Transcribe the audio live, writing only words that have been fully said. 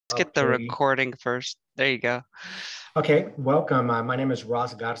Get the Okay. recording first. There you go. Okay, welcome. My name is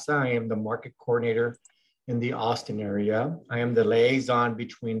Ross Garza. I am the market coordinator in the Austin area. I am the liaison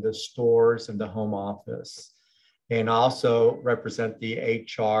between the stores and the home office, and also represent the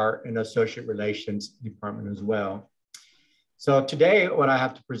HR and associate relations department as well. So today, what I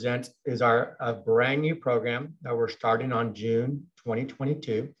have to present is a brand new program that we're starting on June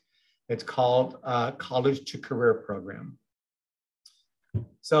 2022. It's called College to Career Program.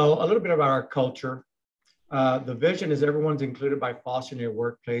 So a little bit about our culture. The vision is everyone's included by fostering a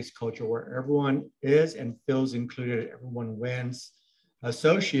workplace culture where everyone is and feels included, everyone wins.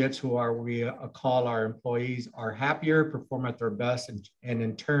 Associates, who are we call our employees, are happier, perform at their best, and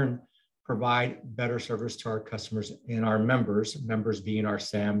in turn provide better service to our customers and our members being our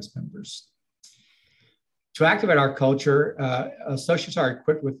SAMS members. To activate our culture, associates are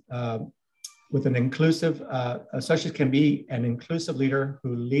equipped with an inclusive, associates can be an inclusive leader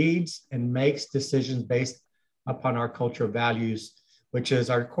who leads and makes decisions based upon our cultural values, which is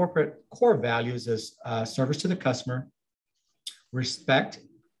our corporate core values is service to the customer, respect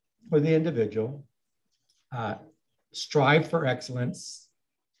for the individual, strive for excellence,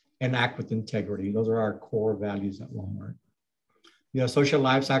 and act with integrity. Those are our core values at Walmart. The social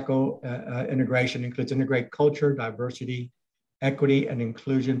life cycle integration includes integrate culture, diversity, equity, and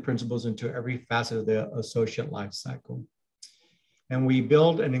inclusion principles into every facet of the associate life cycle. And we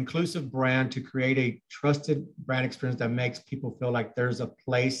build an inclusive brand to create a trusted brand experience that makes people feel like there's a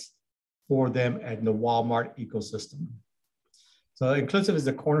place for them in the Walmart ecosystem. So inclusive is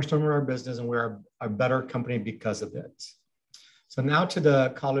the cornerstone of our business, and we're a better company because of it. So now to the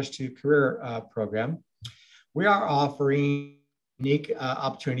College to Career program. We are offering unique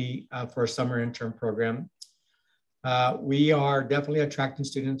opportunity for a summer intern program. We are definitely attracting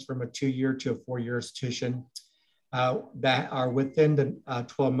students from a 2-year to a 4-year institution that are within the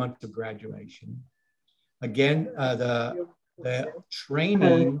 12 months of graduation. Again, the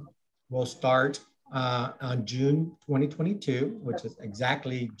training will start on June 2022, which is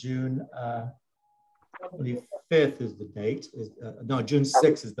exactly June, I believe 5th is the date. No, June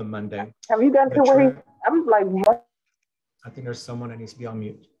 6th is the Monday. Have you gotten to where I was like, what? I think there's someone that needs to be on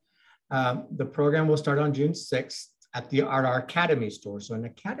mute. The program will start on June 6th at our Academy store. So an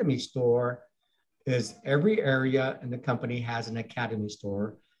Academy store is every area in the company has an Academy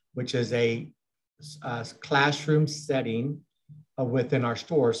store, which is a classroom setting within our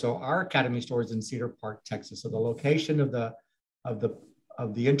store. So our Academy store is in Cedar Park, Texas. So the location of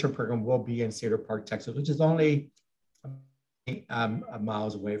the intern program will be in Cedar Park, Texas, which is only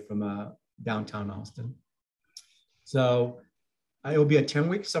miles away from downtown Austin. So it will be a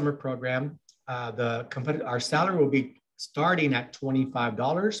 10-week summer program. Our salary will be starting at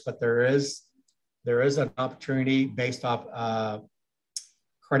 $25, but there is an opportunity based off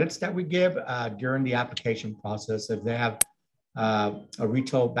credits that we give during the application process. If they have a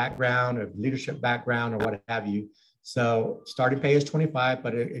retail background, a leadership background, or what have you. So starting pay is $25,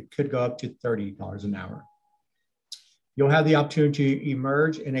 but it could go up to $30 an hour. You'll have the opportunity to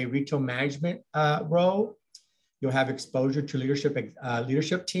emerge in a retail management role. You'll have exposure to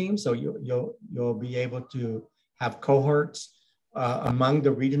leadership teams. So you'll be able to have cohorts among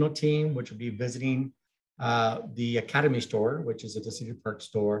the regional team, which will be visiting the Academy store, which is at the Cedar Park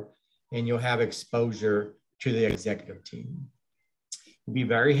store, and you'll have exposure to the executive team. It'll be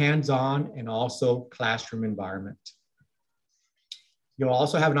very hands-on and also classroom environment. You'll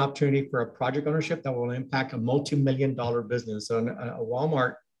also have an opportunity for a project ownership that will impact a multi-million-dollar business. So a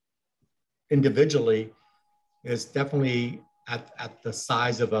Walmart individually is definitely at the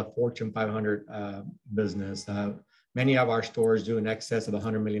size of a Fortune 500 business. Many of our stores do in excess of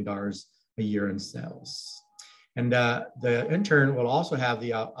 $100 million a year in sales. And the intern will also have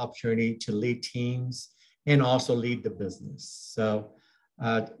the opportunity to lead teams and also lead the business. So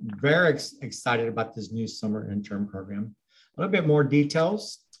very excited about this new summer intern program. A little bit more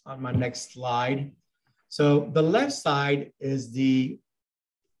details on my next slide. So the left side is the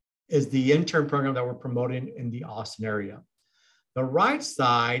intern program that we're promoting in the Austin area. The right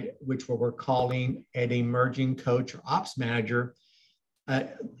side, which we're calling an emerging coach or ops manager,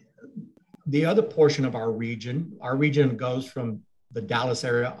 the other portion of our region goes from the Dallas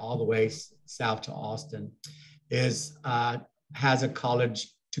area all the way south to Austin, has a college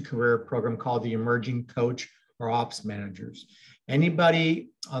to career program called the Emerging Coach or Ops Managers.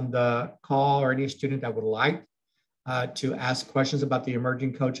 Anybody on the call or any student that would like to ask questions about the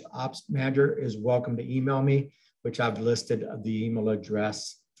Emerging Coach Ops Manager is welcome to email me, which I've listed the email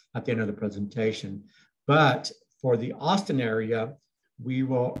address at the end of the presentation. But for the Austin area, we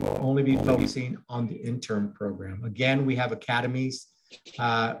will only be focusing on the intern program. Again, we have academies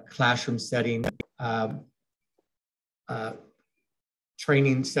classroom setting,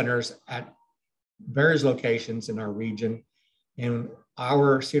 training centers at various locations in our region. And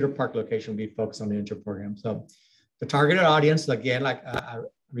our Cedar Park location will be focused on the intern program. So the targeted audience, again, like I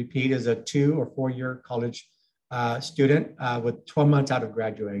repeat, is a 2 or 4 year college student with 12 months out of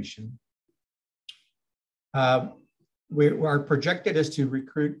graduation. Our projected is to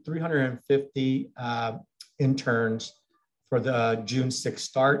recruit 350 interns for the June 6th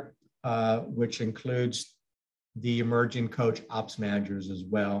start, which includes the emerging coach ops managers as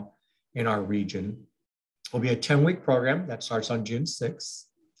well in our region. It will be a 10-week program that starts on June 6th.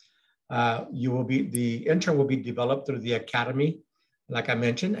 The intern will be developed through the academy, like I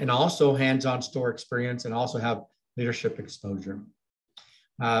mentioned, and also hands-on store experience and also have leadership exposure.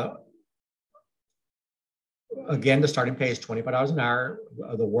 Again, the starting pay is $25 an hour.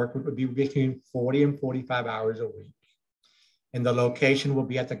 The work would be between 40 and 45 hours a week. And the location will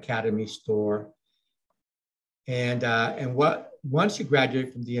be at the academy store. And once you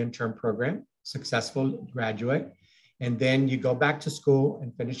graduate from the intern program, successful graduate, and then you go back to school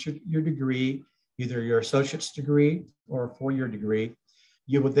and finish your degree, either your associate's degree or a 4-year degree,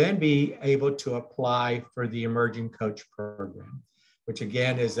 you will then be able to apply for the emerging coach program, which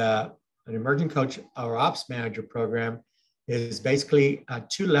again is an emerging coach or ops manager program, is basically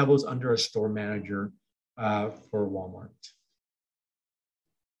 2 levels under a store manager for Walmart.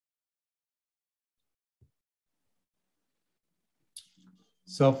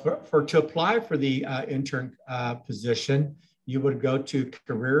 So to apply for the intern position, you would go to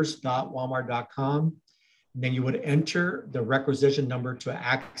careers.walmart.com, and then you would enter the requisition number to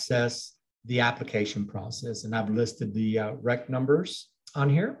access the application process. And I've listed the rec numbers on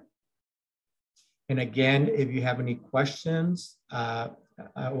here. And again, if you have any questions,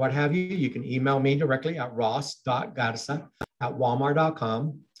 what have you, you can email me directly at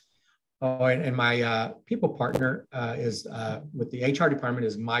ross.garza@walmart.com. Oh, and my people partner is with the HR department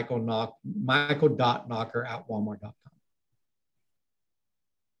is michael.knocker@walmart.com.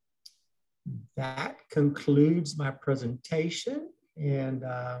 That concludes my presentation, and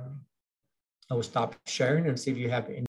I will stop sharing and see if you have any